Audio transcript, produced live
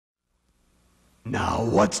Now,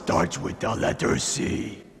 what starts with the letter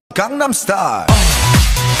C? Gangnam Style.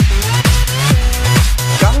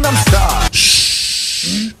 Gangnam Style.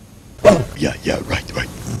 Shh. Oh, yeah, right.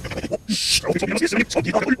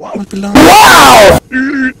 Wow!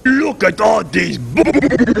 Look at all these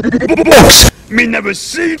books. Me never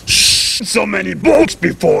seen so many books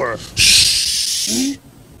before.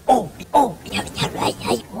 Oh, yeah, right.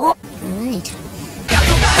 Oh, right.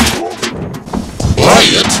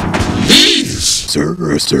 Quiet, please. Sir,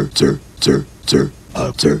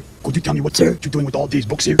 could you tell me what you're doing with all these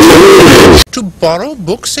books here? To borrow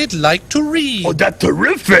books they'd like to read. Oh, that's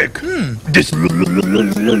terrific! This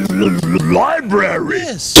library!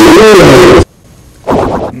 Yes.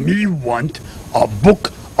 Me want a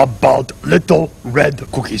book about little red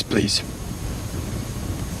cookies, please.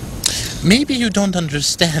 Maybe you don't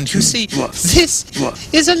understand. You see, What? this What?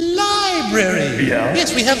 is a library. Yeah?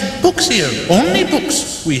 Yes, we have books here. Only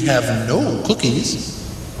books. We have no cookies.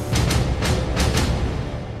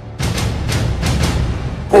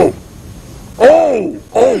 Oh,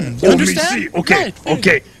 you understand? me see. Okay, Right, very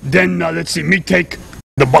okay. Then let's see. Me take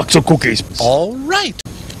the box of cookies. All right.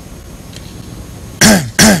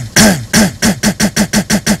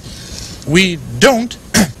 We don't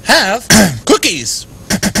have cookies.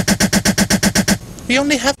 We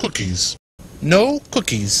only have cookies. No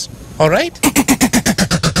cookies. All right?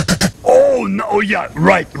 Oh no! Oh yeah,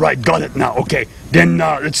 right. Got it now. Okay. Then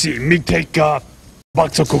let's see. Me take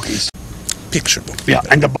box of cookies. Picture book. Yeah,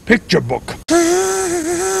 and the picture book.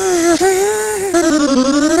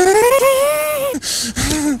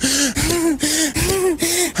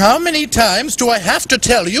 How many times do I have to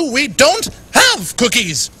tell you we don't have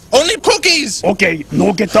cookies? Only cookies! Okay,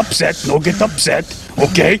 no get upset.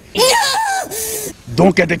 Okay?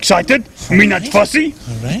 Don't get excited. Me not fussy.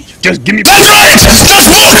 All right. Just give me. That's right! Just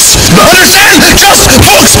books! Understand? Just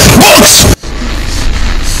books!